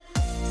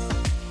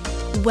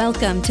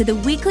Welcome to the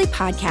weekly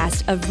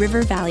podcast of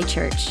River Valley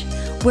Church.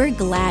 We're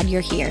glad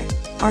you're here.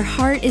 Our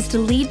heart is to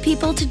lead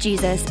people to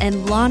Jesus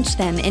and launch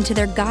them into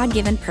their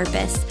God-given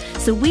purpose.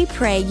 So we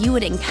pray you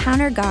would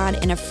encounter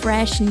God in a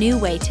fresh, new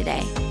way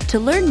today. To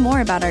learn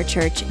more about our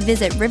church,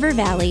 visit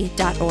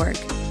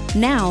rivervalley.org.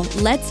 Now,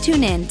 let's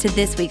tune in to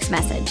this week's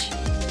message.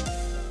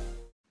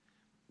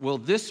 Well,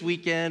 this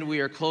weekend we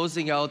are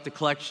closing out the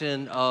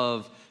collection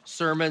of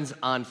sermons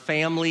on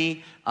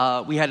family.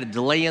 We had a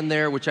delay in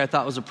there, which I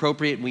thought was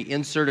appropriate. We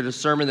inserted a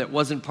sermon that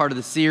wasn't part of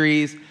the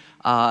series,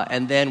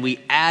 and then we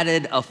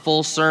added a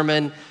full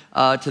sermon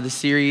to the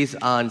series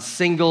on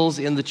singles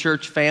in the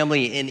church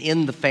family and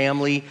in the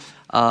family.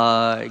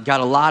 Got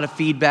a lot of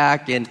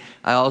feedback, and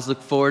I always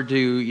look forward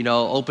to,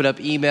 open up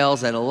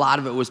emails, and a lot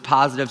of it was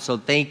positive, so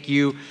thank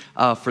you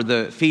for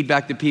the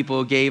feedback that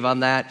people gave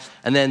on that.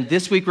 And then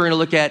this week we're going to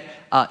look at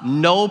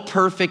no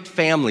perfect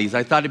families.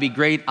 I thought it'd be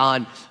great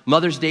on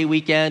Mother's Day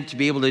weekend to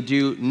be able to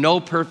do no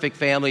perfect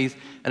families.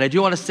 And I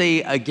do want to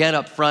say again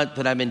up front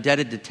that I'm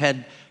indebted to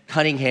Ted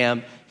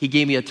Cunningham. He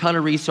gave me a ton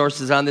of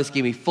resources on this,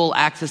 gave me full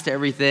access to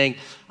everything.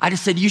 I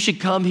just said, you should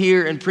come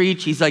here and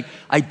preach. He's like,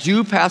 I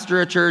do pastor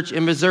a church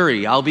in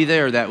Missouri. I'll be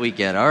there that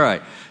weekend. All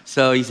right.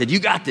 So he said, you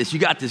got this,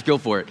 go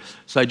for it.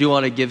 So I do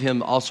want to give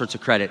him all sorts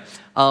of credit.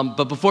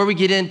 But before we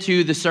get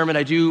into the sermon,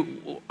 I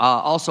do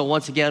also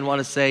once again want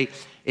to say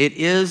it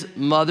is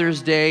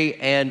Mother's Day,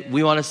 and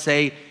we want to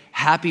say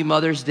Happy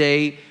Mother's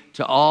Day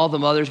to all the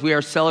mothers. We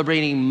are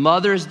celebrating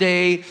Mother's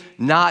Day,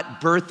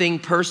 not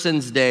Birthing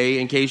Persons Day,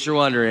 in case you're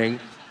wondering.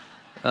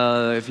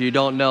 If you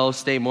don't know,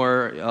 stay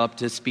more up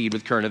to speed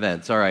with current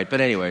events. All right, but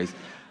anyways,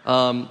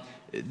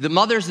 the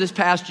mothers this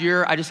past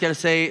year, I just got to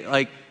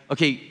say,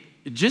 okay,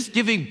 just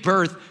giving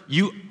birth,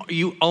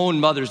 you own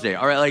Mother's Day,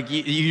 all right? Like,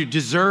 you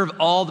deserve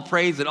all the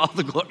praise and all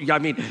the glory. I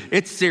mean,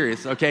 it's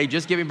serious, okay?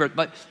 Just giving birth.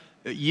 But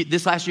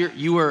this last year,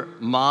 you were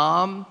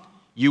mom,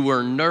 you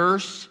were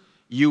nurse,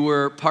 you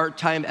were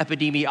part-time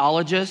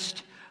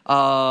epidemiologist,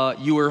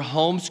 you were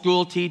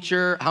homeschool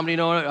teacher. How many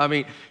know? I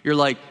mean, you're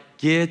like,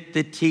 get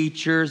the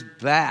teachers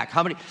back.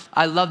 How many?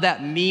 I love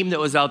that meme that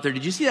was out there.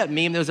 Did you see that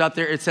meme that was out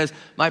there? It says,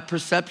 my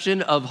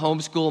perception of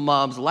homeschool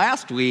moms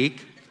last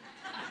week,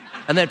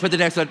 and then put the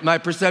next one, my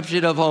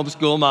perception of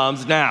homeschool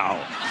moms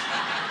now.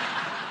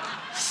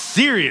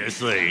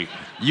 Seriously,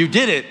 you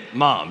did it,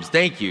 moms.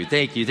 Thank you.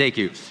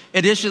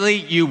 Additionally,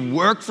 you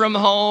worked from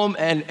home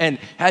and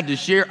had to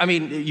share. I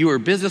mean, you were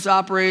business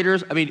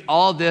operators. I mean,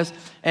 all this.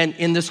 And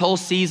in this whole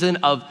season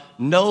of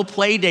no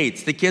play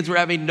dates, the kids were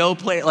having no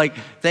play. Like,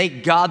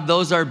 thank God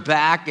those are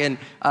back. And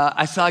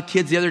I saw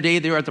kids the other day,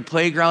 they were at the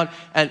playground,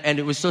 and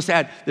it was so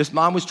sad. This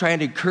mom was trying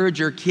to encourage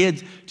her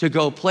kids to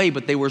go play,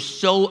 but they were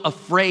so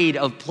afraid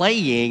of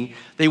playing,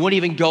 they wouldn't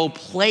even go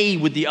play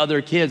with the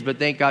other kids. But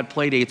thank God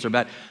play dates are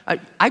back.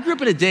 I grew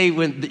up in a day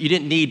when you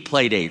didn't need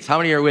play dates. How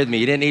many are with me?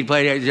 You didn't need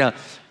play dates? Yeah.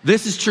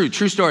 This is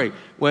true story.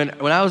 When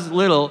I was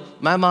little,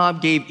 my mom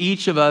gave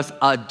each of us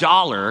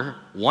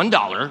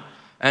 $1,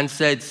 and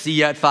said, see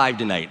you at 5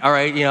 tonight, all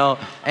right,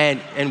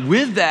 and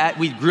with that,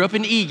 we grew up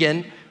in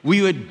Egan.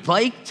 We would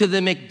bike to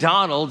the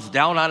McDonald's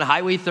down on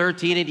Highway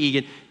 13 in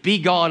Egan, be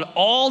gone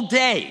all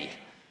day.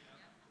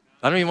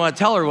 I don't even want to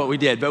tell her what we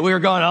did, but we were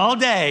gone all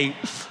day.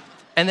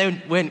 And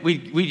then when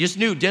we just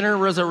knew dinner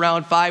was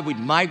around 5, we'd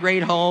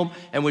migrate home,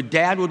 and when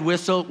Dad would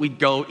whistle, we'd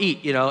go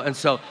eat, and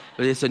so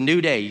it's a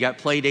new day. You got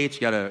play dates,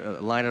 you got to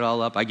line it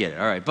all up. I get it,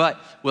 all right. But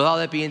with all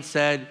that being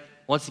said,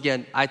 once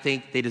again, I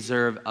think they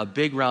deserve a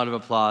big round of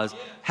applause.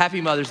 Happy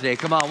Mother's Day.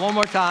 Come on, one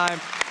more time.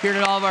 Here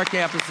at all of our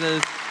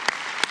campuses.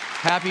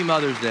 Happy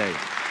Mother's Day.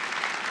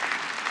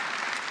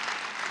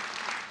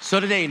 So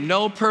today,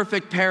 no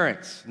perfect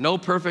parents.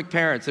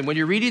 And when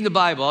you're reading the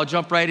Bible, I'll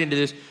jump right into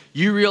this,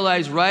 you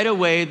realize right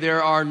away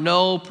there are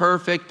no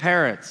perfect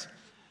parents.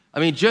 I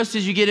mean, just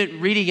as you get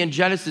it reading in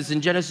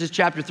Genesis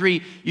chapter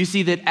 3, you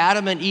see that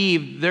Adam and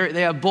Eve,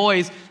 they have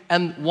boys,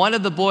 and one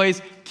of the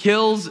boys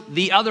kills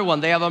the other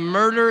one. They have a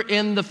murder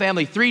in the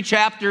family. 3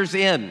 chapters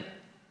in,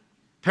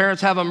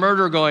 parents have a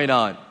murder going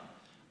on.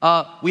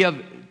 We have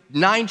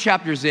 9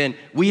 chapters in.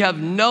 We have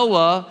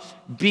Noah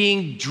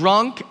being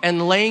drunk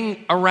and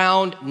laying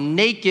around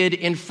naked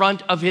in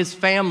front of his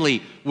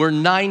family. We're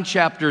 9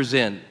 chapters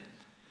in.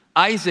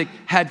 Isaac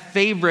had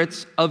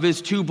favorites of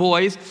his 2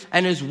 boys,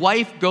 and his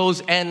wife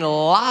goes and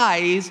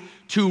lies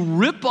to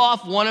rip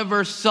off one of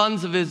her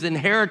sons of his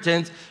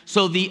inheritance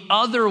so the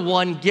other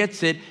one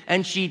gets it,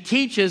 and she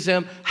teaches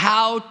him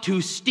how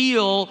to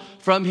steal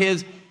from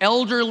his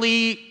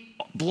elderly,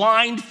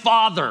 blind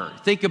father.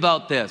 Think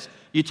about this.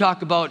 You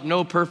talk about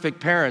no perfect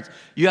parents.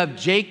 You have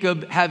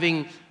Jacob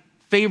having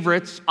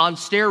favorites on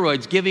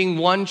steroids, giving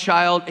one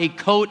child a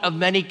coat of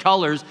many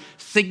colors,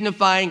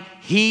 signifying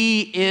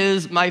he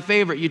is my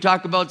favorite. You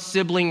talk about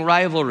sibling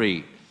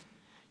rivalry.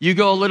 You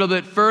go a little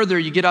bit further,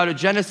 you get out of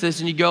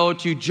Genesis and you go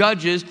to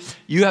Judges.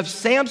 You have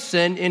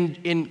Samson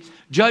in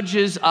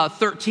Judges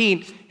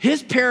 13.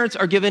 His parents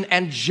are given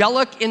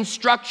angelic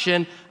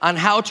instruction on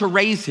how to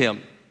raise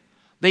him.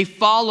 They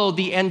follow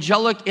the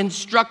angelic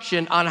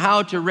instruction on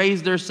how to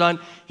raise their son.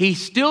 He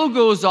still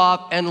goes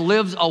off and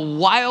lives a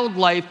wild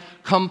life,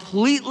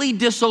 completely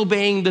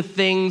disobeying the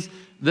things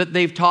that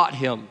they've taught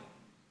him.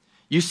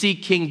 You see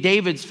King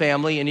David's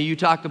family, and you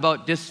talk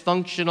about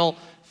dysfunctional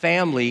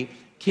family.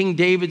 King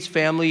David's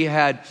family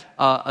had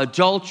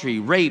adultery,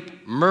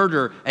 rape,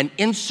 murder, and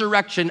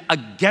insurrection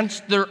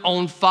against their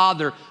own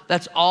father.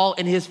 That's all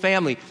in his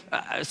family.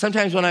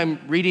 Sometimes when I'm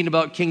reading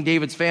about King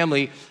David's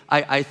family,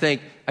 I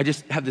think, I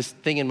just have this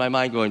thing in my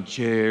mind going,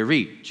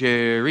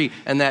 Jerry,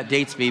 and that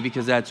dates me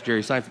because that's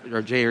Jerry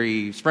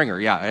Springer.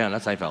 Yeah,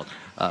 that's Seinfeld.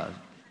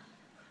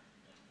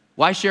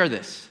 Why share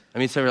this? I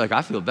mean, some are like,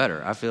 I feel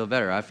better. I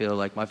feel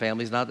like my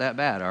family's not that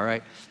bad, all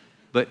right?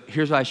 But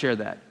here's why I share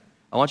that.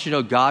 I want you to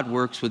know God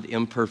works with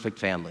imperfect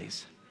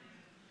families.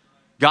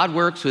 God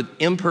works with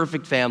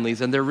imperfect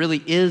families, and there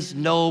really is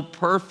no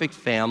perfect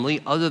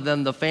family other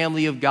than the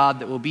family of God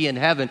that will be in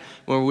heaven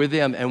when we're with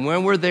Him. And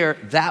when we're there,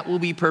 that will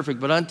be perfect.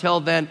 But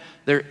until then,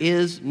 there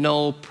is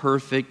no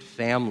perfect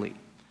family.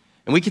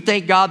 And we can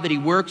thank God that He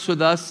works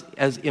with us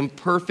as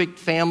imperfect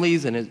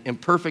families and as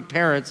imperfect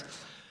parents,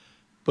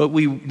 but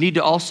we need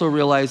to also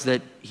realize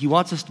that He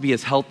wants us to be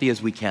as healthy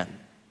as we can.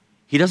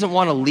 He doesn't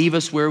want to leave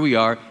us where we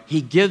are.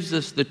 He gives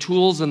us the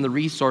tools and the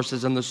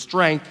resources and the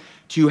strength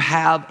to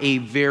have a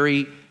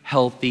very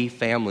healthy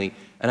family.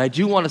 And I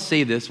do want to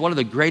say this. One of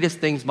the greatest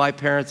things my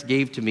parents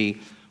gave to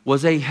me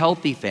was a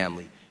healthy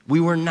family. We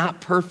were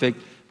not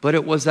perfect, but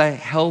it was a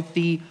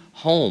healthy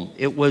home.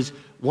 It was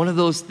one of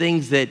those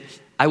things that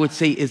I would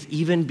say is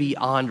even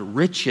beyond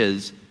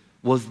riches,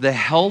 was the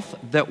health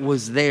that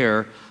was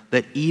there,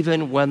 that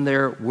even when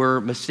there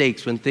were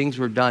mistakes, when things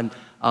were done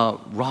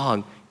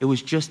wrong, it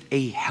was just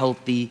a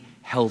healthy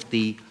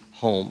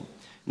home.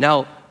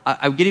 Now,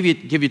 I'll give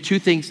you two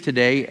things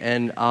today,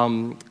 and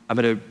I'm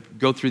going to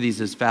go through these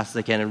as fast as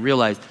I can and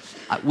realize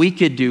we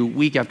could do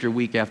week after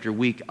week after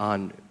week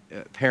on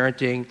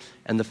parenting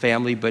and the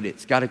family, but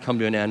it's got to come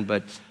to an end.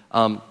 But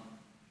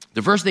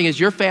the first thing is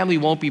your family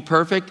won't be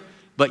perfect,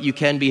 but you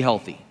can be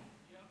healthy.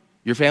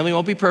 Your family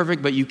won't be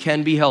perfect, but you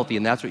can be healthy,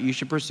 and that's what you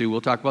should pursue.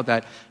 We'll talk about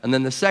that. And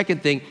then the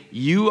second thing,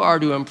 you are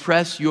to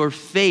impress your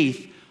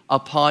faith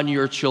upon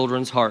your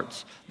children's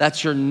hearts.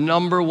 That's your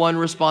number one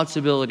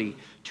responsibility,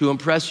 to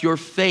impress your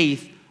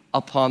faith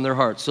upon their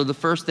hearts. So the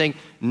first thing,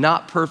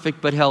 not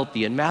perfect but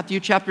healthy. In Matthew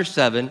chapter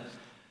 7,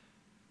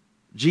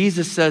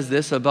 Jesus says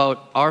this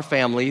about our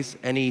families,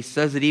 and He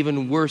says it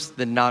even worse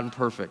than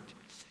non-perfect.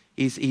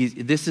 This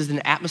is an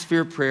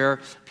atmosphere of prayer.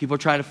 People are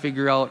trying to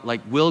figure out,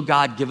 like, will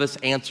God give us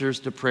answers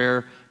to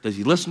prayer? Does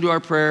He listen to our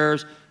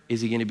prayers?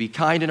 Is He going to be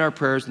kind in our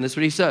prayers? And this is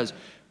what He says.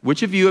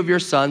 Which of you of your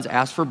sons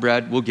ask for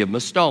bread, will give him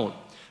a stone?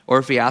 Or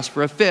if he asks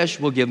for a fish,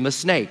 we'll give him a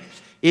snake.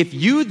 If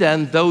you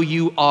then, though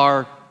you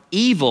are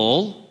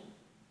evil,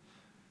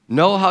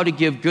 know how to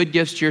give good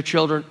gifts to your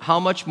children, how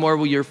much more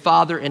will your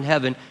Father in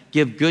heaven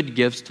give good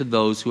gifts to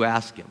those who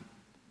ask Him?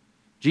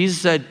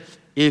 Jesus said,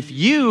 if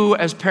you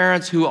as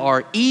parents who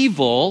are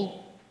evil,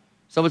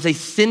 some would say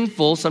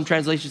sinful, some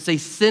translations say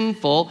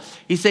sinful.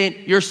 He's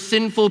saying you're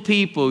sinful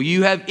people.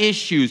 You have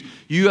issues.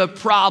 You have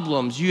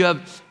problems. You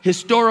have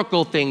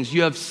historical things.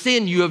 You have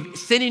sin. You have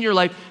sin in your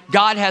life.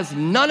 God has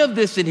none of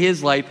this in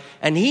His life,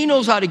 and He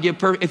knows how to give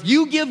perfect. If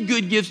you give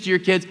good gifts to your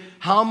kids,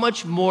 how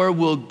much more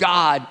will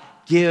God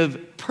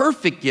give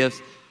perfect gifts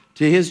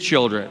to His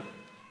children?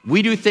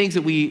 We do things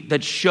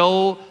that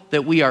show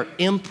that we are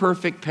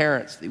imperfect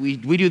parents. We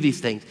do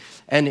these things.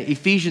 And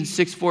Ephesians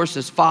 6:4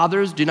 says,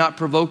 fathers, do not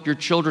provoke your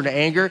children to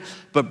anger,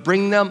 but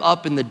bring them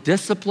up in the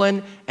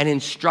discipline and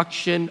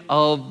instruction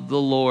of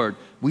the Lord.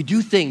 We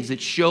do things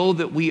that show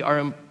that we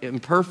are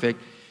imperfect.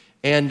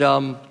 And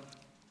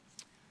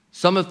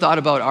some have thought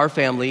about our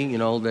family,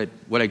 that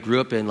what I grew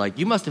up in, like,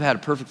 you must have had a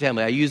perfect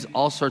family. I use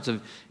all sorts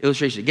of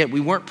illustrations. Again,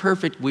 we weren't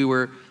perfect, we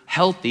were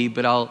healthy,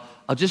 but I'll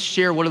just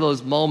share one of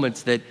those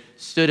moments that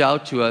stood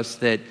out to us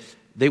that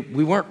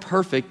we weren't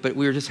perfect, but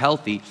we were just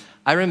healthy.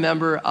 I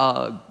remember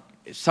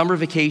summer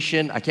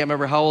vacation. I can't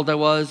remember how old I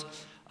was,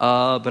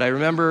 but I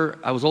remember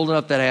I was old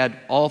enough that I had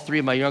all three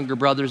of my younger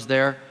brothers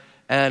there,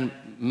 and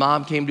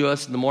Mom came to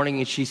us in the morning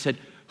and she said,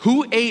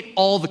 who ate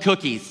all the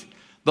cookies?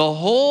 The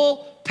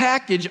whole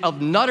package of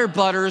Nutter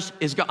Butters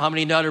is gone. How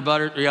many Nutter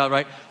Butters? Yeah,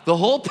 right. The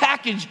whole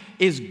package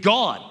is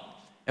gone.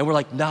 And we're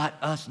like, not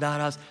us,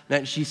 not us.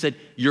 And she said,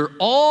 you're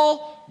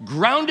all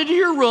grounded to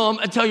your room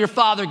until your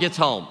father gets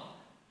home.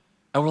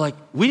 And we're like,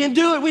 we didn't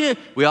do it.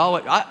 We all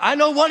went, I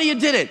know one of you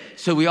did it.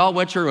 So we all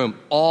went to our room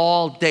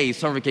all day,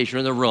 summer vacation,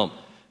 in the room.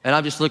 And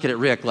I'm just looking at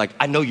Rick like,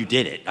 I know you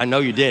did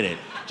it.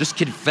 Just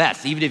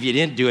confess. Even if you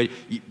didn't do it,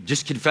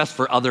 just confess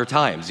for other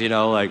times,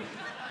 like,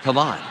 come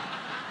on.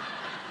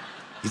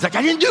 He's like,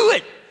 I didn't do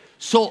it.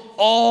 So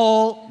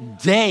all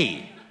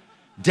day,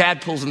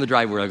 Dad pulls in the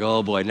driveway. We're like,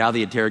 oh boy, now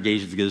the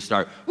interrogation's going to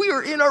start. We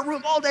were in our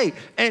room all day.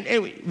 And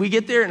we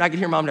get there, and I can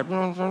hear Mom.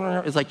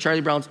 It's like Charlie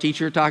Brown's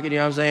teacher talking, you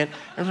know what I'm saying?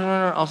 All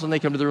of a sudden they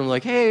come to the room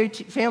like, hey,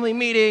 family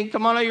meeting,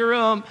 come on out of your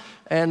room.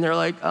 And they're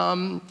like,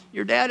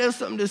 your dad has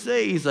something to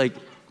say. He's like,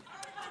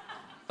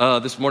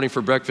 this morning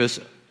for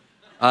breakfast,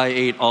 I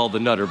ate all the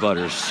Nutter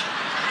Butters.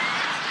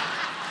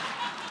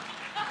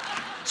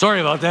 Sorry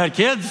about that,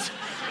 kids.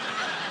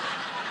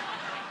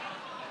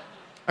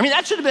 I mean,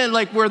 that should have been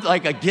like worth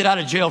like a get out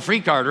of jail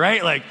free card,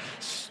 right? Like,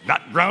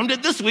 not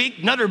grounded this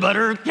week, Nutter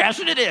Butter,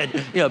 cashing it in.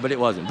 Yeah, but it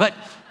wasn't. But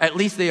at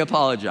least they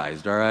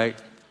apologized, all right?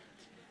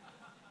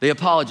 They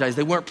apologized.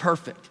 They weren't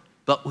perfect,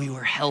 but we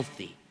were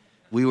healthy.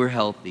 We were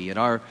healthy. And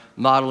our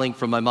modeling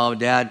from my mom and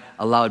dad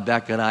allowed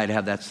Becca and I to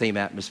have that same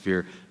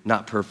atmosphere,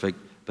 not perfect,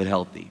 but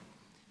healthy.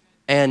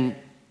 And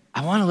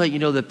I want to let you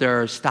know that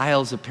there are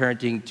styles of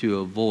parenting to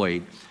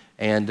avoid.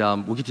 And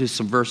we'll get to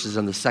some verses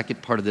on the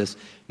second part of this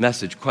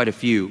message, quite a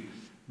few.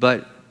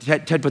 But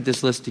Ted put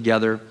this list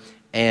together,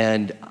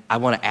 and I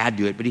want to add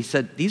to it. But he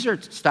said, these are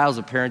styles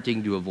of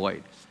parenting to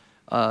avoid.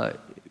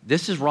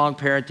 This is wrong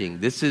parenting.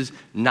 This is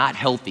not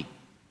healthy.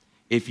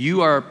 If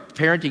you are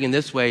parenting in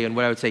this way, and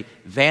what I would say,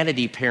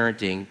 vanity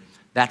parenting,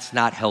 that's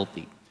not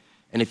healthy.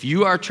 And if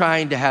you are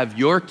trying to have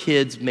your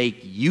kids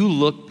make you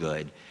look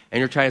good, and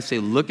you're trying to say,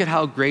 look at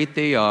how great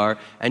they are,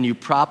 and you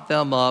prop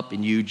them up,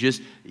 and you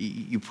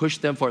push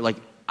them forward, like,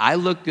 I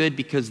look good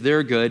because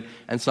they're good,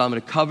 and so I'm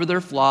going to cover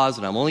their flaws,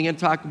 and I'm only going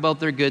to talk about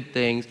their good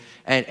things,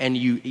 and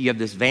you have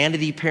this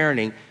vanity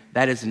parenting,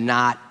 that is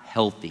not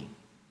healthy,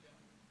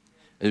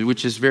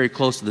 which is very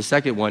close to the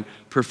second one,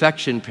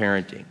 perfection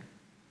parenting.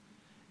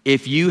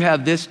 If you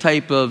have this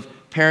type of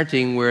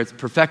parenting where it's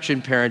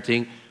perfection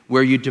parenting,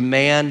 where you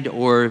demand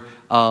or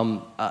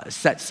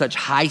set such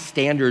high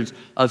standards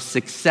of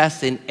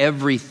success in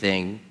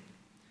everything,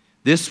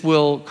 this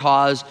will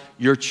cause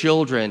your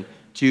children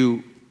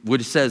to, what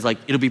it says, like,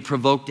 it'll be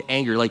provoked to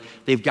anger. Like,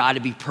 they've got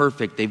to be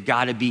perfect. They've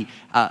got to be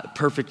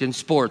perfect in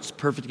sports,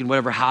 perfect in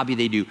whatever hobby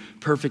they do,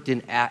 perfect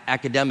in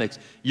academics.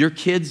 Your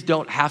kids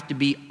don't have to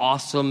be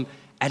awesome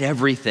at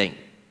everything.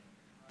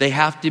 They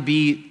have to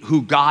be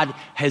who God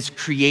has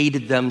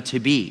created them to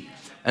be.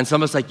 And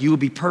some of us like, you will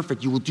be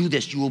perfect. You will do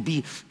this. You will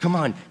be, come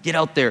on, get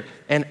out there.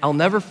 And I'll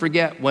never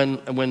forget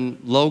when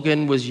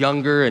Logan was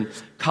younger and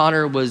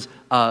Connor was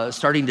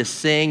starting to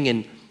sing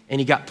and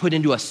he got put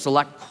into a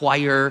select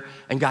choir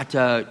and got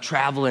to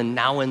travel and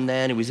now and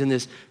then. He was in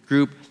this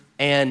group.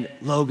 And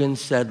Logan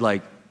said,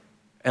 like,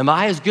 am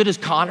I as good as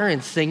Connor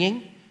in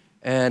singing?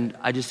 And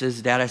I just said to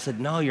his dad, I said,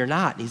 no, you're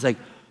not. And he's like,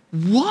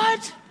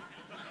 what?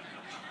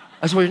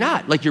 I said, well, you're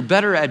not. Like, you're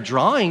better at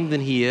drawing than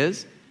he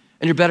is,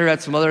 and you're better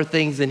at some other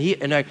things than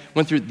he. And I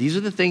went through, these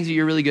are the things that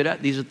you're really good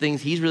at. These are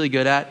things he's really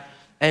good at.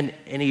 And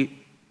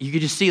you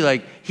could just see,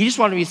 like, he just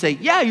wanted me to say,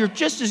 yeah, you're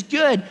just as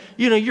good.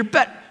 You know, you're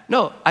better.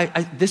 No,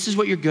 this is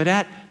what you're good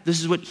at. This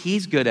is what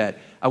he's good at.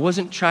 I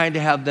wasn't trying to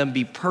have them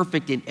be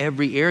perfect in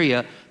every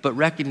area, but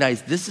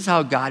recognize this is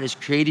how God has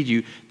created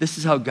you. This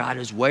is how God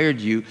has wired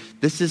you.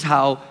 This is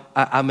how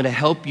I'm going to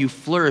help you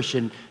flourish.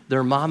 And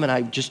their mom and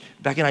I,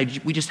 Becca and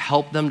I, we just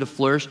help them to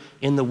flourish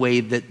in the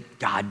way that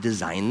God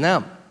designed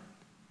them.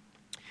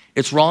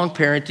 It's wrong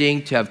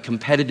parenting to have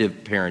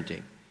competitive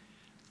parenting,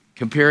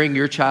 comparing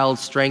your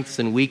child's strengths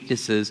and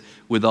weaknesses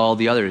with all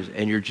the others,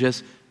 and you're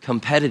just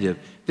competitive.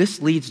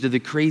 This leads to the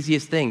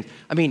craziest things.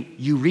 I mean,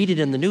 you read it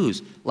in the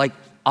news, like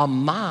a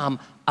mom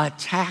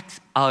attacks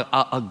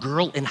a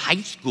girl in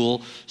high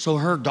school so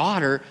her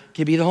daughter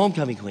can be the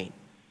homecoming queen.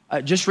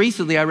 Just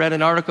recently, I read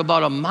an article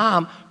about a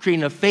mom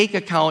creating a fake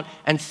account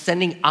and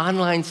sending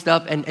online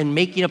stuff and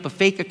making up a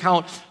fake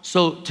account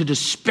to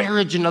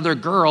disparage another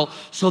girl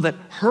so that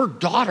her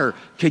daughter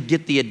could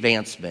get the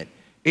advancement.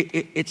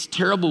 It's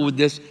terrible with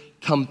this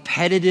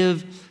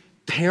competitive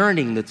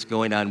parenting that's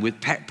going on with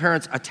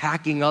parents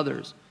attacking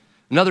others.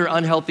 Another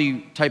unhealthy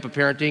type of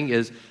parenting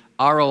is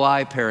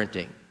ROI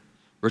parenting,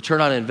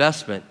 return on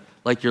investment.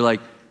 Like, you're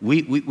like,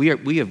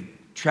 we have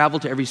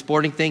traveled to every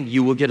sporting thing,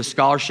 you will get a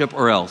scholarship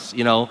or else,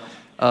 you know.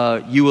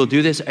 You will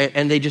do this,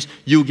 and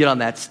you will get on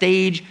that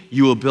stage,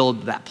 you will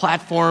build that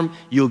platform,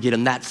 you'll get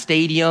in that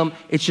stadium.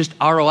 It's just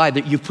ROI,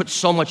 that you've put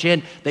so much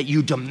in that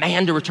you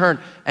demand a return.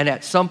 And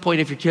at some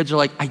point, if your kids are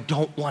like, I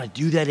don't want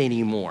to do that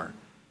anymore,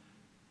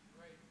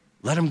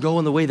 let them go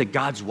in the way that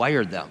God's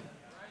wired them.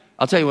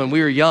 I'll tell you, when we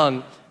were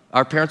young,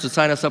 our parents would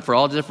sign us up for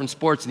all the different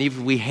sports, and even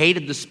if we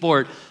hated the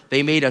sport,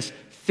 they made us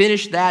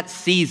finish that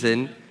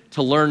season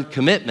to learn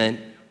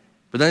commitment.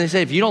 But then they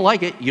say, if you don't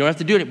like it, you don't have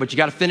to do it, but you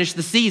got to finish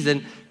the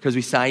season because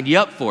we signed you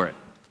up for it.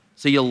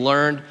 So you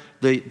learned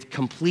the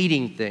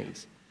completing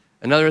things.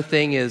 Another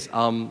thing is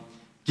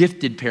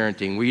gifted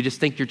parenting, where you just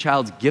think your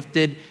child's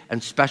gifted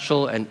and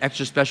special and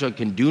extra special and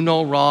can do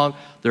no wrong.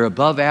 They're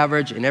above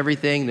average in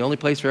everything. The only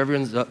place where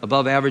everyone's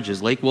above average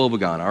is Lake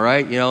Wobegon, all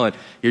right? You know, and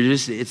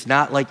it's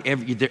not like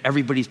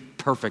everybody's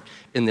perfect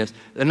in this.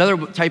 Another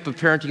type of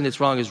parenting that's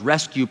wrong is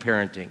rescue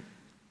parenting.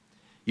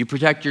 You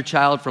protect your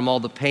child from all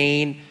the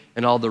pain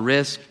and all the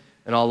risk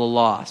and all the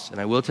loss. And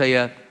I will tell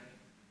you,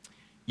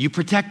 you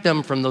protect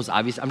them from those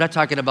obvious. I'm not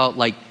talking about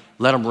like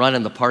let them run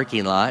in the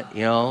parking lot.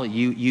 You know,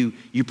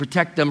 you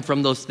protect them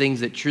from those things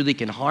that truly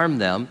can harm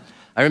them.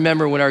 I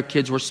remember when our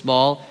kids were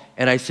small,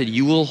 and I said,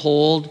 you will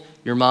hold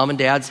your mom and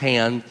dad's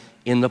hand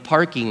in the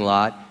parking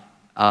lot,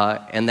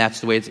 and that's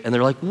the way it's. And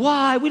they're like,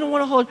 why? We don't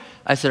want to hold.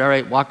 I said, all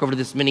right, walk over to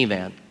this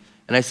minivan.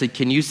 And I said,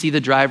 can you see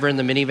the driver in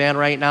the minivan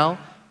right now?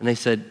 And they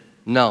said,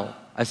 no.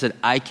 I said,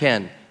 I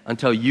can.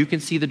 until you can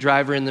see the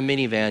driver in the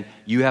minivan,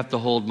 you have to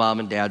hold mom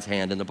and dad's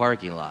hand in the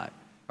parking lot.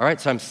 All right,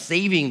 so I'm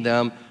saving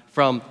them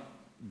from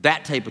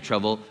that type of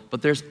trouble,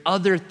 but there's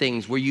other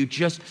things where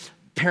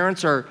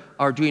parents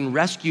are doing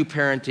rescue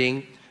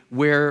parenting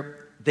where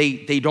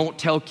they don't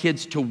tell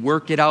kids to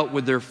work it out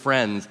with their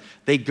friends.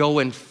 They go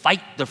and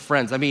fight the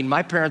friends. I mean,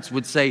 my parents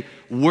would say,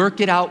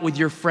 work it out with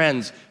your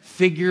friends.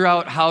 Figure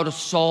out how to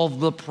solve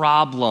the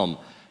problem.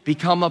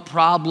 Become a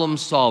problem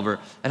solver.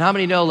 And how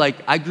many know,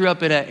 I grew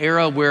up in an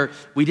era where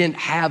we didn't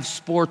have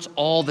sports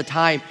all the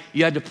time.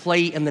 You had to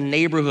play in the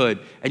neighborhood,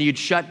 and you'd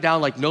shut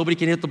down, nobody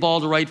can hit the ball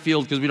to right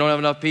field because we don't have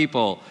enough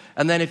people.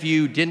 And then if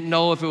you didn't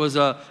know if it was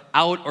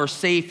out or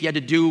safe, you had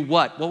to do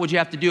what? What would you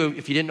have to do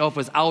if you didn't know if it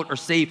was out or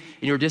safe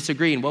and you were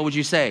disagreeing? What would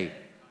you say?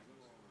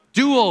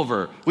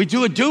 Do-over. We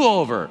do a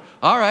do-over.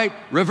 All right,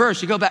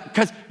 reverse. You go back.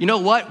 Because you know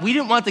what? We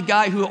didn't want the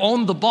guy who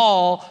owned the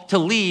ball to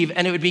leave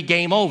and it would be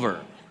game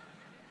over.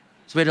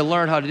 So we had to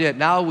learn how to do it.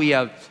 Now we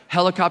have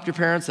helicopter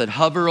parents that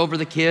hover over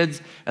the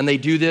kids, and they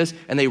do this,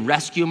 and they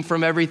rescue them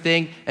from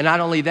everything. And not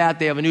only that,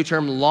 they have a new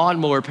term,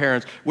 lawnmower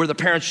parents, where the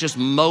parents just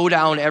mow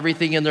down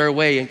everything in their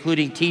way,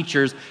 including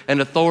teachers and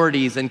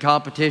authorities and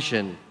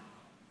competition.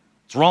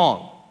 It's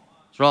wrong.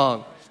 It's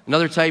wrong.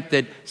 Another type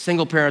that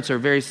single parents are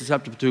very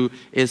susceptible to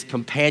is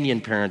companion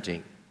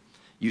parenting.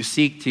 You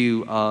seek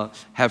to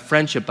have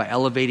friendship by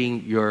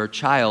elevating your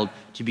child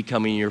to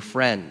becoming your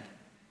friend.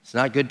 It's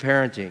not good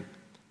parenting.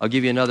 I'll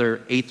give you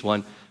another eighth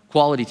one,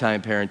 quality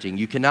time parenting.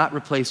 You cannot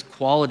replace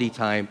quantity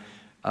time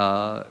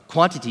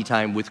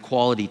with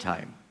quality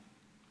time.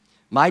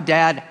 My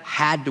dad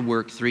had to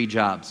work 3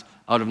 jobs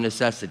out of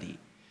necessity.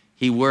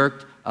 He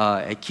worked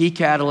at Key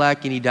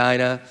Cadillac in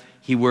Edina.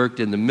 He worked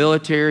in the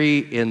military,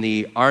 in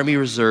the Army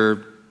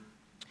Reserve,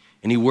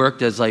 and he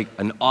worked as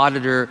an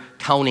auditor,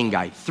 counting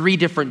guy. 3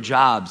 different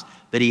jobs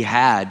that he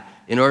had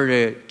in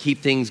order to keep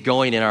things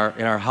going in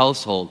our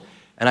household.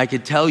 And I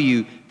could tell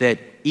you that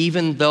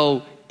even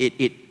though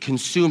it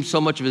consumed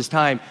so much of his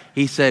time,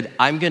 he said,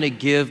 I'm going to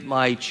give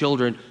my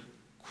children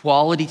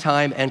quality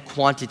time and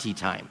quantity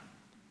time.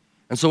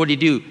 And so what did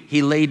he do?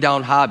 He laid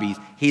down hobbies.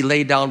 He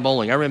laid down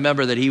bowling. I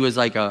remember that he was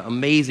an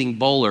amazing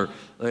bowler.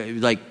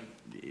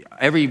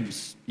 Every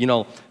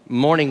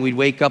morning we'd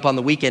wake up on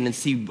the weekend and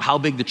see how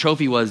big the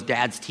trophy was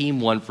Dad's team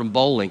won from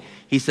bowling.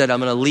 He said, I'm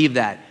going to leave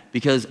that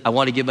because I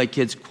want to give my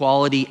kids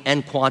quality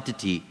and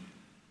quantity.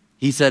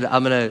 He said,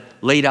 I'm going to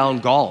lay down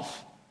golf.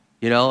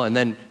 And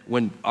then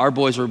when our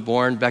boys were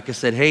born, Becca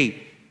said,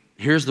 hey,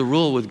 here's the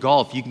rule with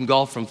golf. You can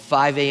golf from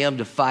 5 a.m.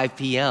 to 5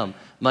 p.m.,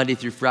 Monday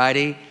through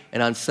Friday,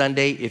 and on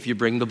Sunday, if you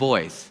bring the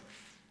boys.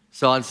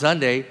 So on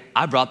Sunday,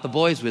 I brought the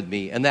boys with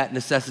me, and that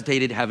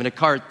necessitated having a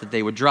cart that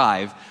they would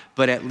drive,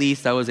 but at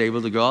least I was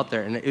able to go out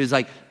there. And it was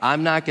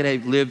I'm not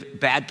going to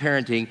live bad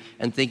parenting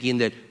and thinking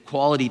that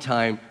quality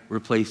time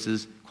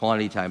replaces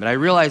quantity time. And I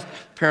realize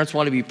parents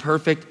want to be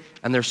perfect,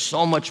 and there's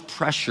so much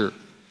pressure.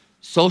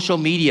 Social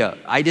media,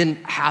 I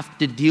didn't have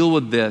to deal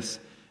with this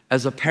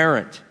as a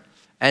parent.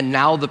 And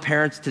now the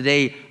parents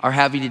today are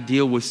having to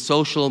deal with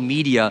social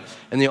media.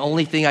 And the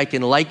only thing I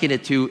can liken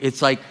it to,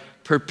 it's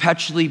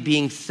perpetually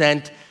being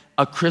sent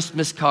a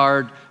Christmas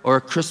card or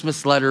a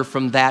Christmas letter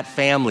from that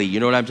family. You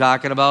know what I'm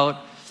talking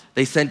about?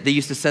 They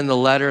used to send the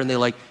letter and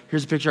they're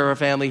here's a picture of our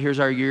family, here's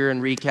our year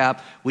in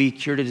recap. We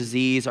cured a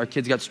disease, our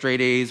kids got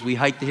straight A's, we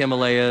hiked the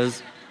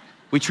Himalayas,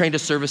 we trained a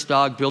service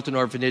dog, built an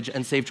orphanage,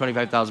 and saved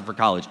 $25,000 for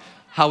college.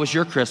 How was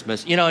your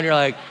Christmas? And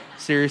you're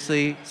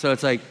seriously? So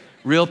it's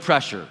real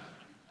pressure.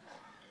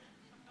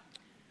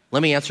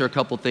 Let me answer a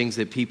couple things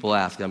that people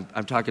ask.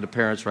 I'm talking to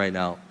parents right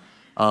now.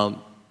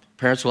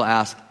 Parents will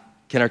ask,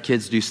 can our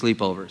kids do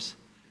sleepovers?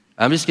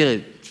 I'm just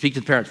going to speak to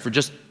the parents for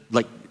just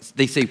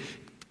they say,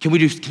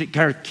 can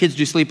our kids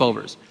do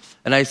sleepovers?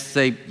 And I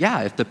say,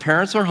 yeah, if the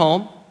parents are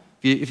home,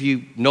 if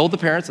you know the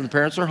parents and the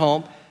parents are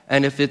home,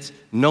 and if it's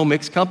no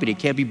mixed company, it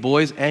can't be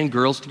boys and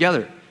girls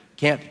together.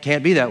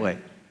 Can't be that way.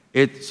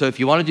 So if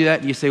you want to do that,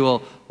 and you say, well,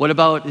 what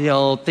about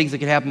things that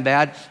can happen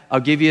bad? I'll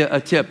give you a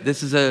tip.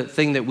 This is a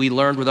thing that we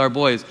learned with our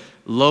boys.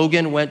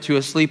 Logan went to a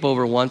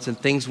sleepover once, and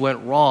things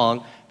went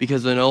wrong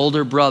because of an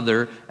older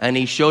brother, and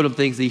he showed him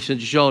things that he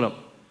shouldn't have shown him.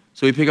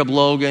 So we pick up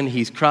Logan.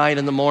 He's crying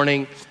in the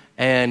morning,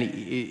 and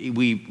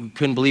we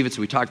couldn't believe it,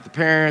 so we talked to the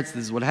parents.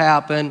 This is what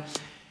happened.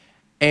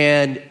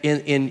 And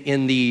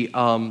in the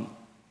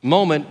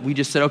moment, we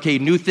just said, okay,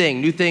 new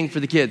thing for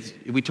the kids.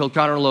 We told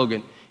Connor and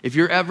Logan, if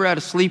you're ever at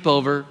a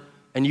sleepover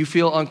and you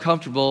feel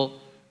uncomfortable,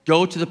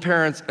 go to the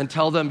parents and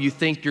tell them you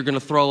think you're going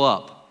to throw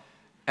up.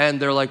 And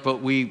they're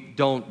but we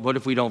don't, what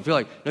if we don't feel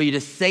like? No, you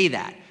just say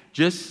that.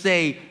 Just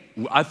say,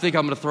 I think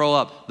I'm going to throw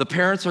up. The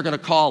parents are going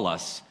to call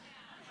us,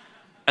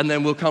 and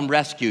then we'll come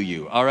rescue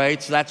you, all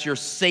right? So that's your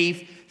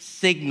safe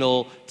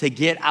signal to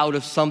get out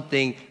of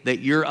something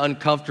that you're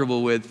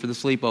uncomfortable with for the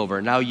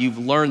sleepover. Now you've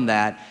learned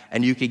that,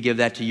 and you can give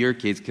that to your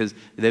kids because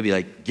they'll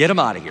be get them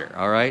out of here,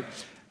 all right?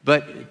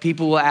 But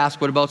people will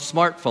ask, what about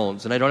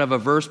smartphones? And I don't have a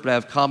verse, but I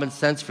have common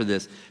sense for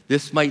this.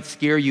 This might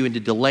scare you into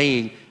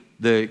delaying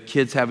the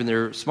kids having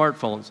their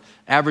smartphones.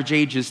 Average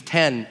age is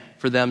 10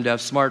 for them to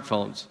have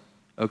smartphones.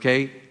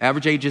 okay?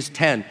 Average age is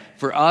 10.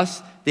 For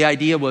us, the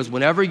idea was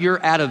whenever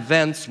you're at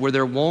events where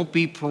there won't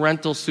be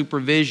parental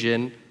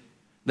supervision,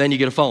 then you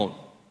get a phone.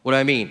 What do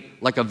I mean?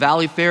 Like a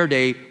Valley Fair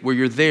day where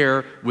you're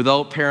there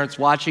without parents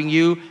watching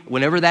you,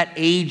 whenever that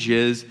age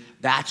is,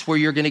 that's where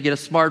you're going to get a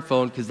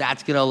smartphone because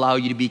that's going to allow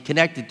you to be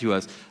connected to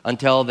us.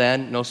 Until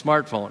then, no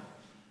smartphone.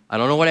 I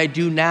don't know what I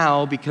do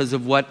now because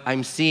of what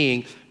I'm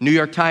seeing. New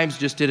York Times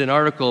just did an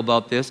article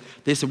about this.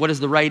 They said, what is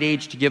the right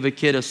age to give a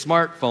kid a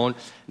smartphone?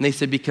 And they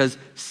said, because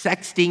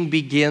sexting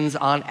begins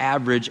on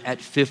average at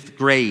 5th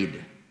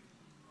grade.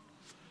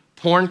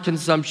 Porn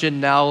consumption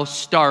now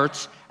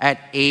starts at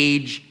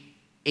age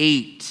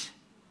 8.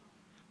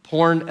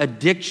 Porn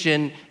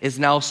addiction is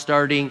now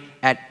starting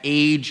at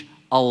age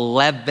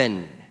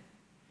 11.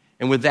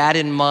 And with that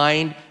in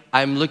mind,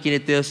 I'm looking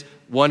at this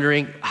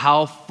wondering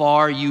how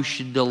far you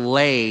should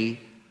delay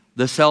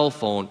the cell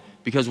phone,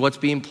 because what's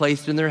being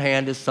placed in their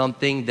hand is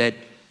something that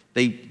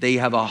they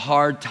have a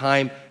hard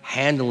time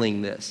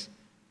handling this.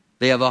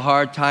 They have a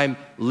hard time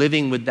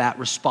living with that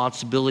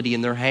responsibility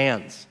in their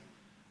hands.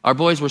 Our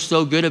boys were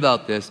so good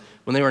about this.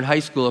 When they were in high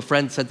school, a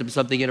friend sent them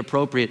something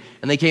inappropriate,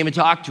 and they came and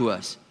talked to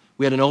us.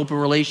 We had an open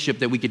relationship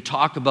that we could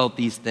talk about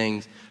these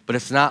things, but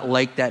it's not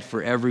like that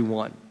for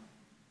everyone.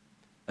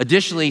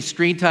 Additionally,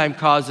 screen time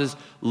causes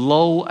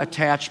low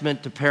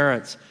attachment to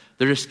parents.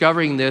 They're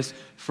discovering this.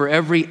 For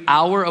every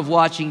hour of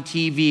watching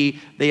TV,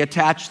 they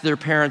attach to their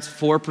parents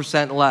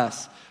 4%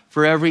 less.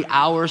 For every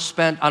hour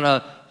spent on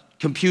a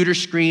computer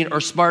screen or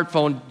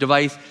smartphone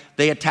device,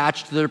 they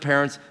attach to their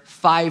parents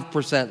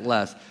 5%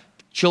 less.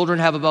 Children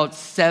have about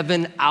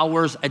 7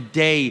 hours a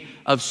day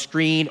of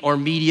screen or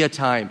media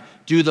time.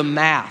 Do the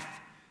math.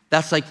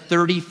 That's like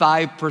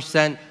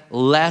 35%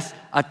 less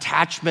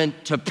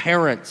attachment to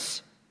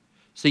parents.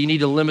 So you need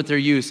to limit their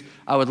use.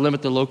 I would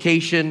limit the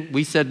location.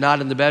 We said not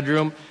in the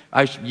bedroom.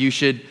 You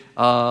should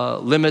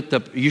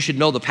you should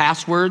know the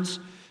passwords.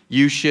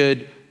 You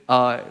should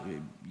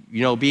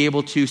be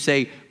able to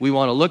say, we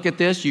want to look at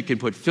this. You can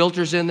put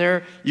filters in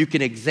there. You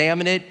can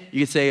examine it.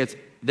 You can say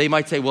they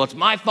might say, well, it's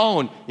my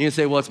phone. You can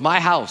say, well, it's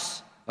my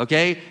house.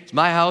 Okay? It's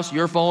my house,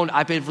 your phone,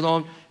 I paid for the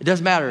phone. It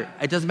doesn't matter.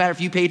 It doesn't matter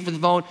if you paid for the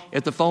phone.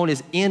 If the phone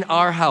is in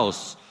our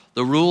house,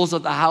 the rules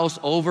of the house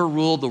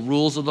overrule the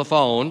rules of the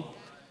phone.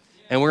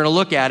 And we're going to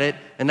look at it,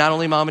 and not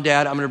only mom and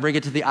dad, I'm going to bring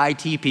it to the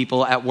IT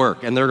people at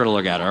work, and they're going to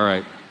look at it, all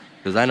right?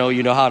 Because I know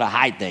you know how to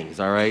hide things,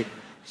 all right?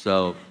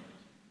 So,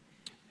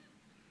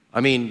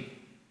 I mean,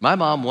 my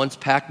mom once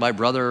packed my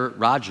brother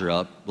Roger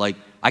up. Like,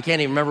 I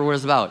can't even remember what it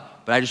was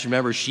about, but I just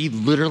remember she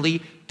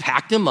literally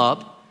packed him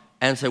up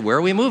and said, where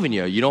are we moving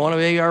you? You don't want to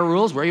obey our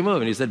rules? Where are you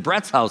moving? He said,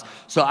 Brett's house.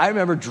 So I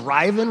remember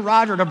driving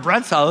Roger to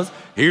Brett's house.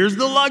 Here's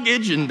the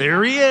luggage, and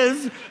there he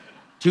is.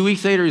 2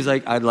 weeks later, he's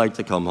like, I'd like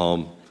to come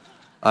home.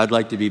 I'd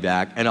like to be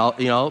back. And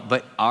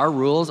but our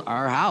rules,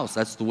 our house.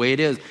 That's the way it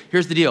is.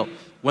 Here's the deal.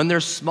 When they're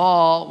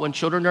small, when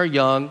children are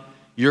young,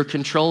 you're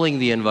controlling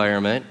the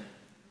environment.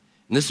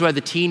 And this is why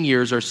the teen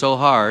years are so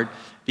hard,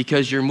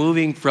 because you're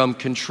moving from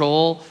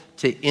control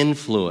to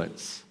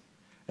influence.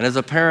 And as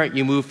a parent,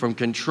 you move from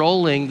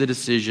controlling the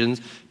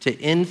decisions to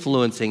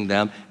influencing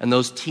them. And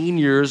those teen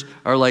years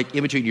are like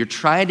in between. You're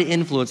trying to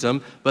influence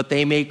them, but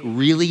they make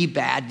really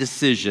bad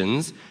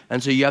decisions.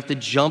 And so you have to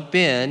jump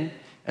in.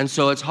 And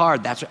so it's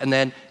hard. And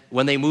then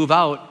when they move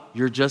out,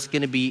 you're just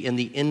going to be in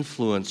the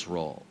influence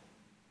role.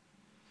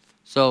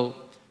 So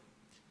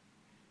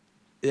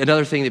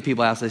another thing that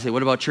people ask, they say,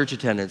 what about church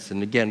attendance?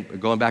 And again,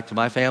 going back to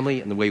my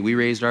family and the way we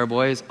raised our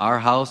boys, our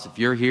house, if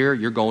you're here,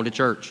 you're going to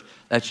church.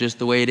 That's just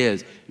the way it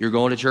is. You're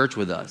going to church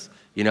with us.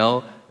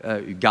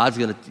 God's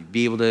going to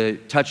be able to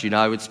touch you.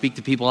 Now, I would speak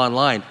to people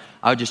online.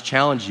 I would just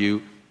challenge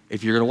you,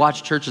 if you're going to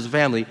watch church as a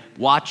family,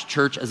 watch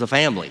church as a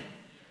family.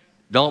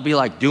 Don't be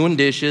like doing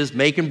dishes,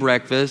 making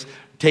breakfast,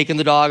 taking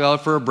the dog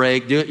out for a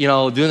break, doing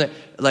that.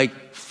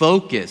 Like,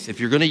 focus. If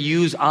you're going to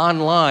use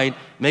online,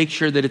 make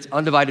sure that it's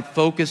undivided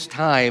focus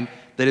time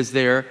that is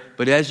there.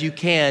 But as you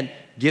can,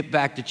 get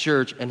back to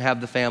church and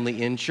have the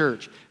family in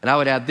church. And I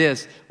would add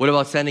this. What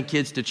about sending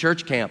kids to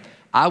church camp?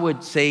 I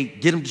would say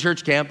get them to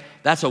church camp.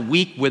 That's a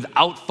week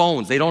without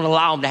phones. They don't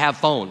allow them to have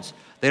phones.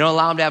 They don't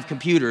allow them to have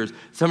computers.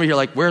 Some of you are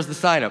like, where's the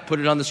sign up?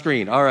 Put it on the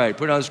screen. All right,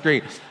 put it on the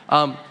screen.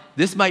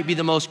 This might be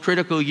the most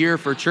critical year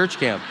for church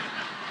camp.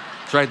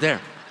 It's right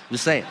there.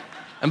 Just saying.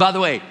 And by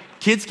the way,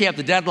 kids camp,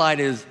 the deadline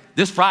is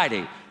this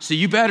Friday. So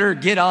you better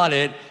get on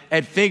it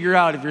and figure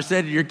out if you're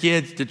sending your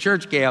kids to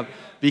church camp.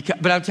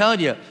 But I'm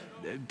telling you,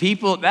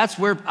 people, that's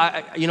where,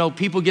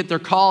 people get their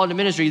call into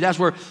ministry. That's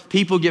where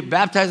people get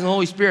baptized in the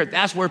Holy Spirit.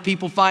 That's where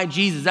people find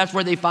Jesus. That's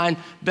where they find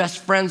best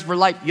friends for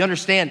life. You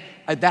understand?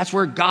 That's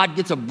where God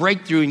gets a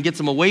breakthrough and gets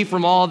them away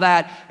from all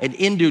that and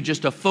into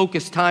just a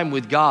focused time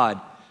with God.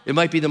 It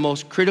might be the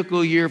most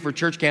critical year for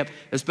church camp,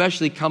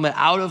 especially coming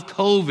out of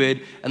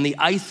COVID and the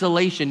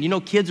isolation.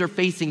 Kids are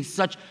facing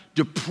such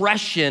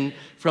depression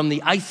from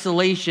the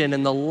isolation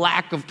and the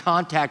lack of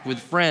contact with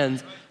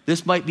friends.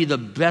 This might be the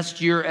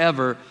best year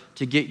ever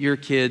to get your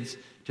kids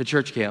to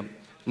church camp.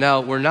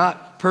 Now, we're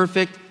not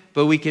perfect,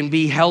 but we can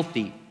be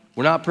healthy.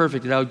 We're not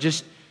perfect. And I'll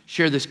just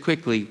share this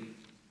quickly.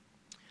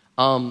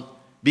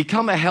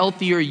 Become a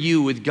healthier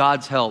you with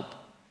God's help.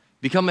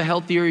 Become a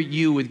healthier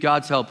you with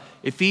God's help.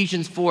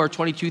 Ephesians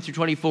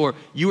 4:22-24,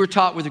 you were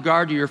taught with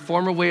regard to your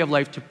former way of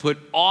life to put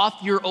off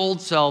your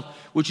old self,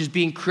 which is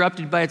being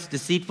corrupted by its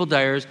deceitful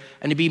desires,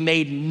 and to be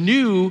made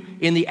new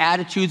in the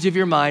attitudes of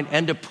your mind,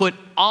 and to put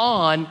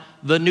on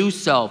the new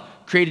self,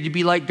 created to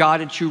be like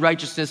God in true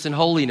righteousness and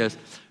holiness.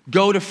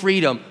 Go to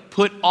freedom.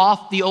 Put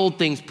off the old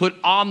things. Put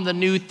on the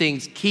new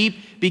things.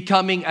 Keep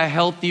becoming a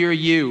healthier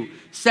you.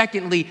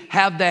 Secondly,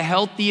 have the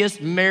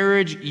healthiest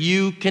marriage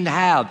you can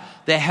have.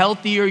 The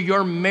healthier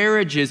your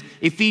marriage is.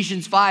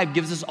 Ephesians 5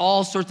 gives us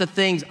all sorts of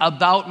things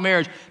about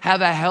marriage.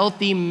 Have a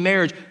healthy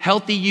marriage,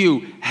 healthy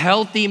you,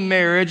 healthy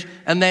marriage,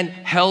 and then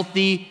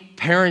healthy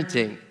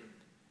parenting.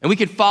 And we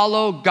could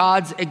follow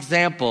God's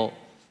example.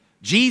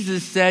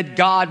 Jesus said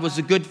God was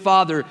a good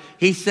father.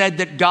 He said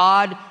that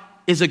God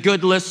is a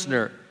good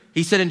listener.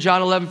 He said in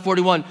John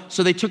 11:41,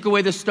 so they took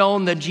away the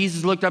stone. Then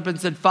Jesus looked up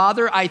and said,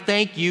 Father, I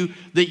thank you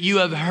that you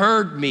have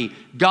heard me.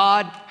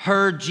 God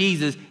heard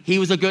Jesus. He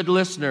was a good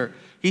listener.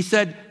 He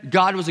said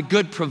God was a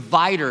good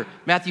provider.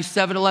 Matthew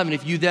 7:11,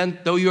 if you then,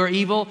 though you are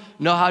evil,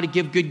 know how to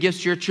give good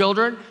gifts to your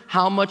children,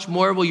 how much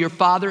more will your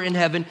Father in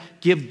heaven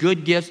give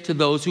good gifts to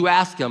those who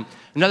ask him?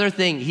 Another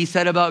thing he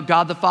said about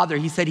God the Father,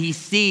 he said he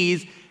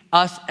sees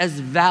us as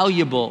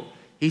valuable.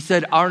 He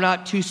said, are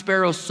not 2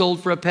 sparrows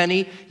sold for a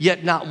penny?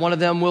 Yet not one of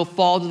them will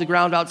fall to the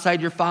ground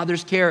outside your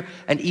Father's care.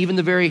 And even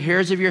the very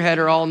hairs of your head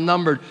are all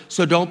numbered.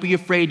 So don't be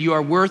afraid. You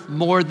are worth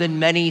more than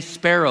many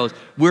sparrows.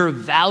 We're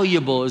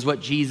valuable, is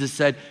what Jesus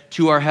said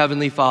to our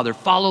Heavenly Father.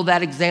 Follow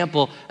that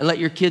example and let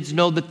your kids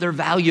know that they're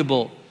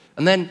valuable.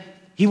 And then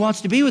he wants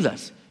to be with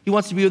us. He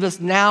wants to be with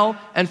us now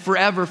and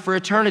forever, for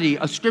eternity.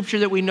 A scripture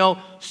that we know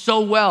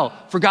so well.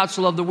 For God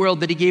so loved the world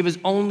that he gave his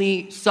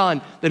only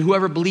son, that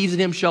whoever believes in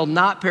him shall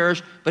not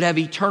perish, but have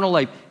eternal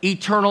life.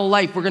 Eternal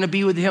life. We're going to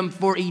be with him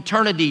for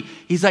eternity.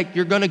 He's like,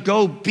 you're going to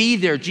go be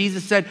there.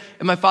 Jesus said,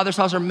 in my Father's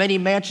house are many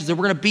mansions, and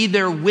we're going to be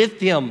there with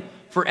him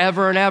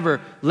forever and ever,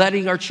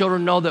 letting our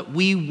children know that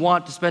we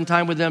want to spend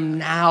time with them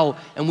now,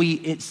 and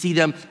we see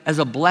them as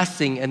a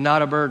blessing and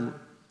not a burden.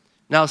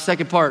 Now,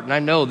 second part, and I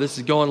know this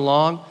is going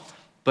long,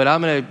 but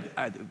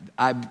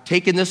I'm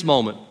taking this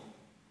moment.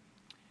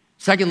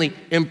 Secondly,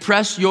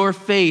 impress your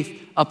faith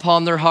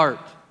upon their heart.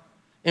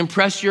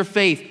 Impress your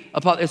faith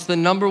upon, it's the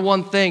number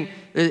one thing.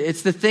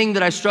 It's the thing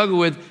that I struggle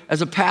with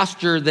as a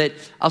pastor, that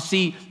I'll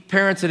see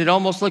parents and it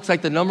almost looks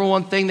like the number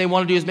one thing they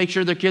want to do is make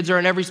sure their kids are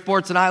in every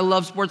sports, and I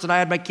love sports and I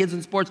had my kids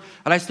in sports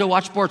and I still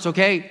watch sports,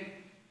 okay?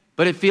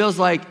 But it feels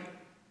like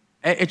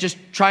it just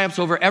triumphs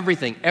over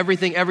everything.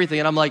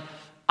 And I'm like,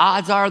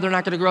 odds are they're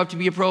not going to grow up to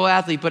be a pro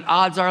athlete, but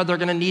odds are they're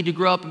going to need to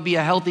grow up and be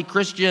a healthy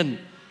Christian,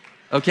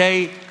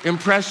 okay?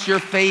 Impress your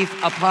faith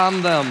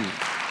upon them.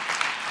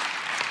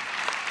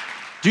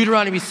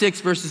 Deuteronomy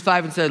 6 verses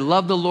 5 and said,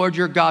 love the Lord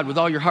your God with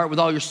all your heart, with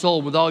all your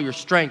soul, with all your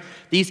strength.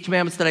 These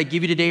commandments that I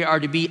give you today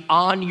are to be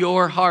on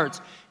your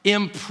hearts.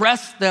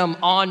 Impress them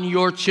on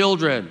your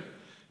children.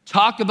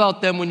 Talk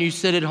about them when you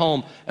sit at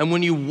home and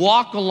when you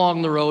walk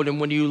along the road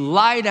and when you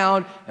lie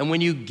down and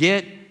when you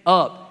get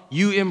up.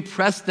 You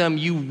impress them,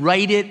 you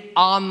write it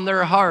on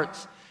their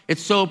hearts.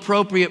 It's so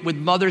appropriate with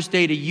Mother's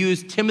Day to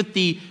use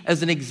Timothy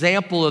as an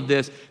example of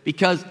this,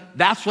 because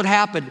that's what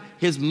happened.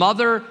 His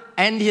mother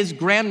and his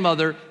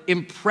grandmother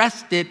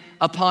impressed it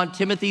upon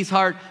Timothy's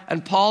heart,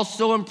 and Paul's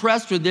so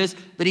impressed with this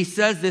that he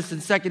says this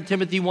in 2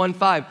 Timothy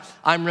 1:5.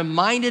 I'm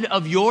reminded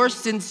of your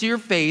sincere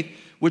faith,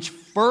 which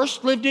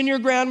first lived in your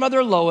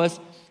grandmother Lois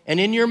and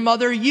in your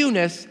mother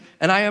Eunice,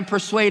 and I am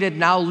persuaded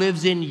now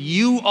lives in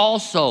you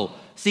also.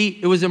 See,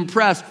 it was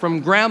impressed from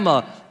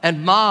grandma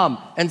and mom,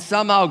 and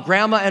somehow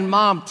grandma and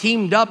mom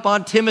teamed up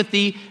on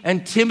Timothy,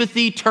 and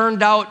Timothy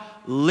turned out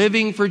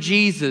living for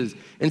Jesus.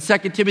 In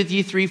 2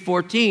 Timothy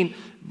 3:14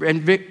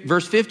 and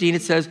verse 15,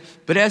 it says,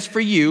 but as for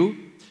you,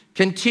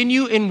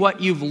 continue in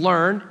what you've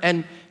learned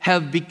and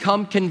have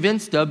become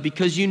convinced of,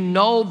 because you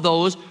know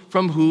those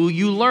from who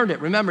you learned it.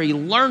 Remember, he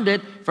learned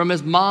it from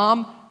his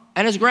mom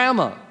and his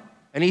grandma.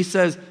 And he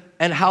says,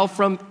 and how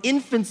from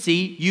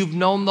infancy you've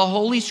known the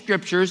Holy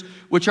Scriptures,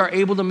 which are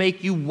able to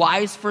make you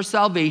wise for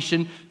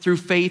salvation through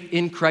faith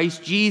in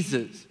Christ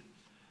Jesus.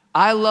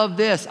 I love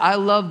this. I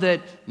love that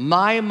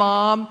my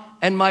mom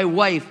and my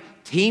wife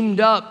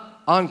teamed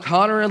up on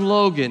Connor and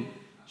Logan.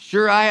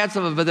 Sure, I had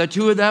some of it, but the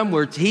two of them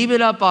were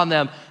teaming up on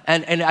them.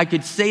 And I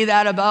could say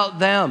that about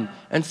them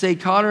and say,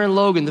 Connor and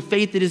Logan, the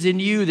faith that is in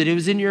you, that it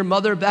was in your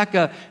mother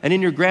Becca and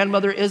in your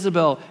grandmother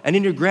Isabel and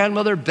in your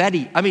grandmother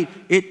Betty. I mean,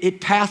 it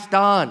passed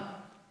on.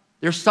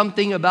 There's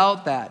something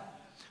about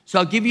that. So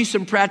I'll give you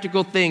some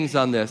practical things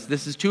on this.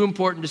 This is too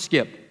important to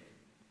skip.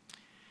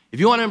 If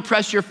you want to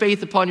impress your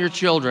faith upon your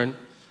children,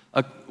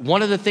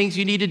 one of the things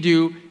you need to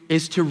do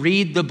is to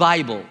read the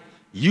Bible.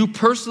 You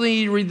personally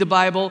need to read the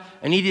Bible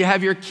and need to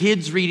have your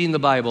kids reading the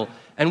Bible.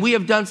 And we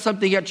have done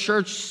something at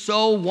church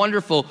so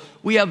wonderful.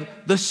 We have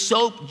the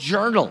SOAP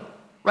journal.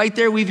 Right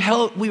there, we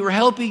were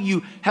helping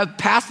you have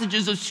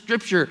passages of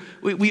Scripture.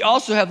 We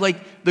also have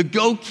like the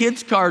Go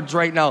Kids cards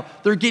right now.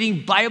 They're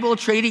getting Bible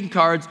trading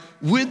cards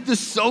with the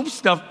soap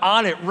stuff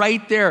on it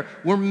right there.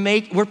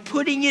 We're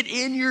putting it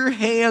in your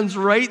hands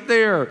right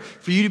there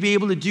for you to be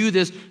able to do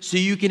this so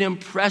you can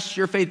impress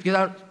your faith.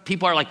 Because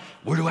people are like,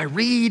 where do I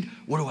read?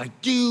 What do I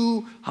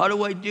do? How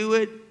do I do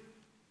it?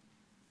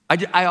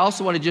 I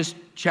also want to just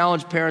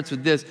challenge parents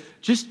with this.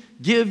 Just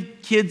give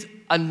kids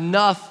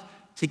enough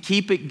to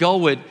keep it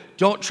going.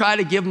 Don't try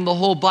to give them the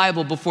whole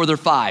Bible before they're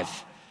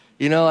 5.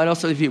 You know, I know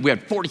some of you, we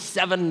had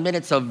 47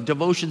 minutes of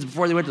devotions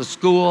before they went to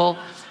school.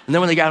 And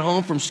then when they got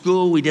home from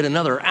school, we did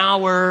another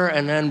hour.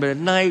 And then but at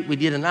night, we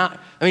did an hour.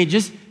 I mean,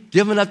 just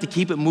give them enough to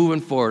keep it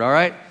moving forward, all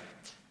right?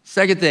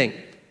 Second thing,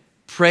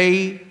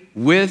 pray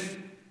with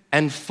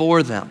and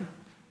for them.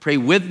 Pray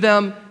with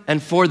them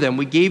and for them.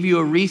 We gave you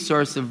a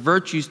resource of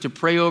virtues to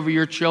pray over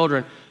your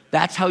children.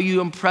 That's how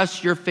you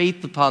impress your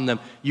faith upon them.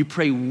 You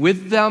pray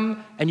with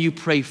them and you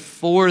pray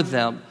for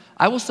them.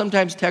 I will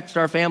sometimes text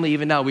our family,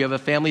 even now, we have a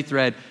family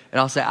thread, and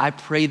I'll say, I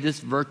pray this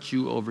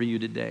virtue over you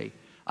today.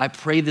 I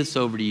pray this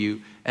over to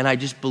you, and I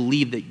just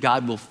believe that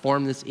God will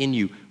form this in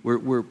you.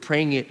 We're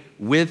praying it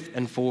with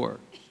and for.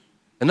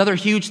 Another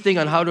huge thing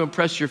on how to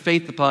impress your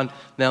faith upon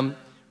them,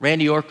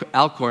 Randy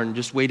Alcorn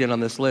just weighed in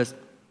on this list.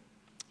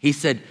 He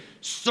said,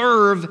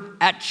 serve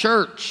at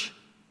church.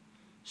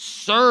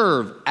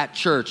 Serve at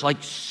church, like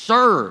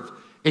serve.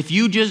 If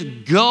you just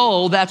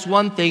go, that's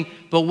one thing,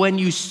 but when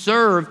you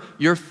serve,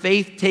 your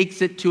faith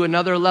takes it to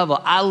another level.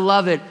 I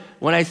love it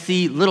when I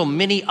see little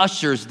mini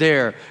ushers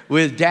there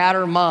with dad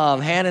or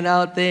mom handing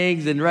out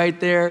things and right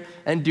there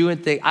and doing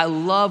things. I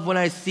love when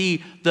I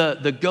see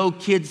the Go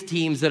Kids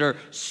teams that are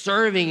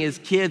serving as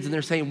kids and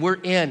they're saying,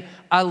 we're in.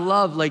 I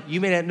love, like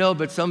you may not know,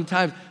 but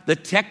sometimes the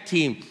tech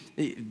team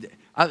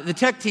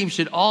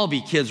should all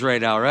be kids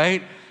right now,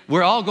 right?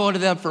 We're all going to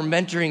them for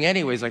mentoring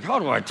anyways. Like, how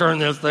do I turn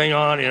this thing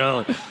on? You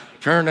know,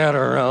 turn that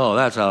around. Oh,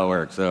 that's how it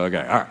works. So,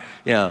 okay, all right.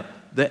 Yeah.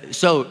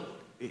 So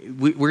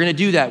we're going to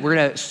do that. We're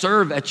going to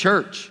serve at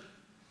church.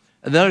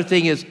 Another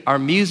thing is our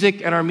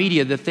music and our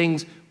media, the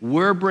things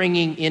we're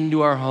bringing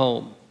into our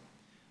home.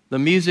 The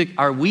music,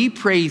 are we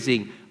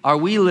praising? Are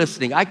we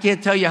listening? I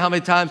can't tell you how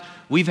many times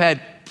we've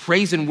had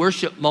praise and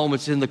worship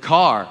moments in the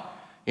car,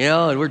 you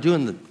know, and we're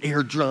doing the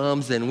air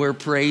drums and we're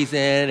praising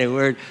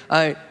and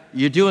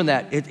you're doing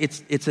that.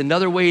 It's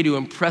another way to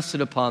impress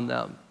it upon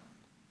them.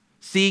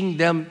 Seeing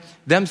them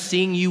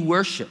seeing you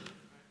worship.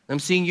 Them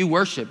seeing you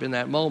worship in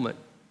that moment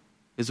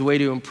is a way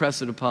to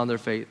impress it upon their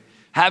faith.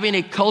 Having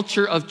a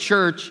culture of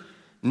church,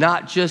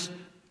 not just,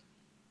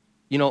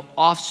 you know,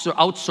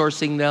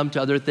 outsourcing them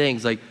to other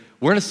things. Like,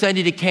 we're going to send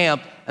you to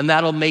camp, and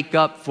that'll make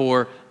up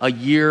for a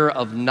year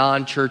of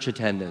non-church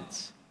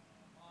attendance.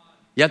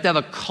 You have to have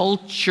a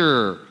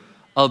culture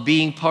of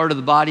being part of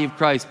the body of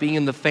Christ, being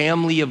in the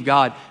family of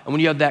God. And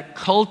when you have that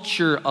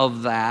culture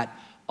of that,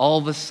 all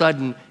of a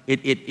sudden,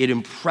 it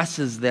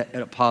impresses that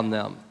upon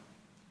them.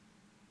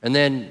 And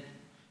then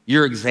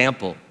your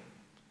example.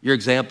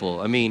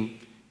 I mean,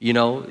 you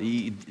know,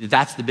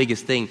 that's the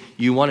biggest thing.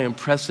 You want to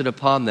impress it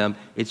upon them.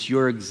 It's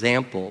your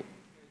example.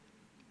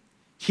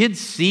 Kids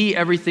see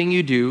everything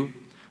you do.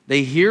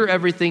 They hear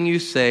everything you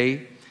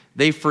say.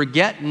 They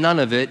forget none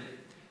of it,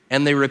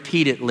 and they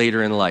repeat it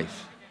later in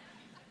life.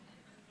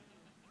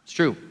 It's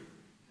true.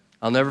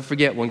 I'll never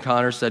forget when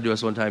Connor said to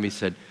us one time, he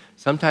said,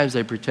 sometimes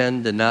I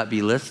pretend to not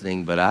be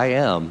listening, but I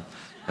am.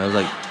 And I was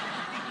like,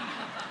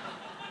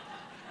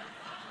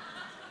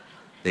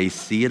 they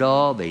see it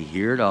all, they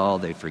hear it all,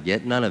 they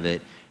forget none of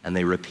it, and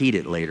they repeat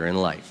it later in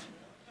life.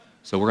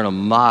 So we're going to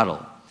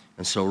model.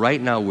 And so right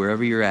now,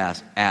 wherever you're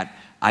at,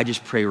 I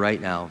just pray right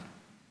now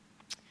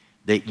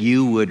that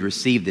you would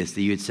receive this,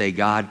 that you would say,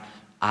 God,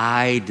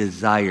 I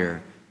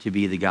desire to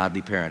be the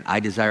godly parent. I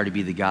desire to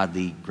be the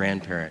godly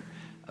grandparent.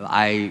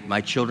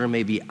 My children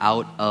may be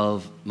out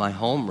of my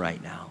home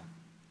right now.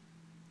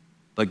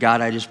 But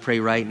God, I just pray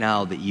right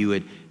now that you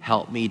would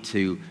help me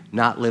to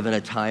not live in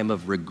a time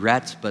of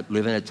regrets, but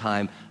live in a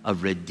time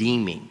of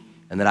redeeming.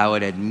 And that I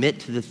would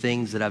admit to the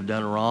things that I've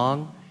done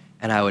wrong,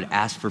 and I would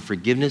ask for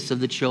forgiveness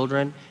of the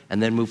children,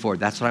 and then move forward.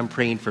 That's what I'm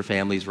praying for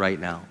families right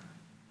now,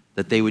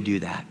 that they would do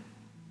that.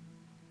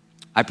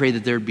 I pray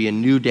that there would be a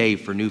new day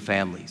for new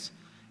families,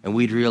 and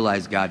we'd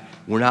realize, God,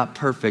 we're not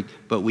perfect,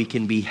 but we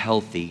can be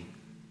healthy.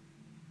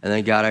 And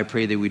then, God, I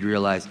pray that we'd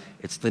realize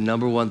it's the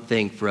number one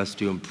thing for us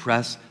to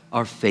impress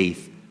our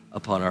faith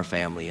upon our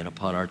family and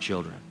upon our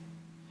children.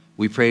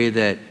 We pray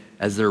that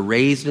as they're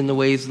raised in the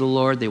ways of the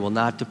Lord, they will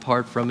not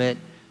depart from it,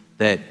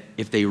 that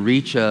if they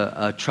reach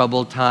a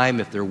troubled time,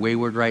 if they're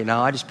wayward right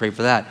now, I just pray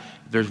for that.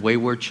 If there's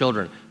wayward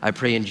children, I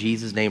pray in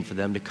Jesus' name for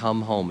them to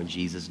come home in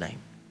Jesus' name.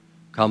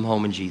 Come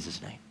home in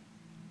Jesus' name.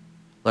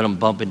 Let them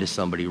bump into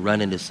somebody,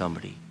 run into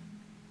somebody.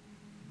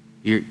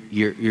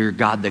 You're a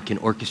God that can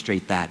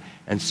orchestrate that.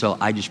 And so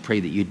I just pray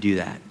that you do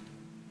that.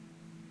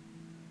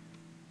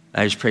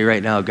 I just pray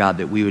right now, God,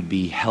 that we would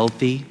be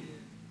healthy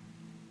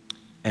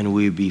and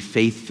we would be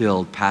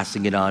faith-filled,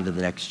 passing it on to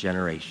the next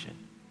generation.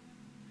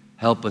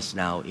 Help us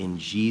now in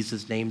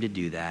Jesus' name to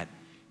do that.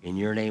 In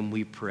your name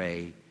we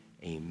pray.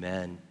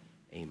 Amen,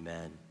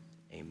 amen,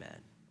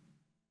 amen.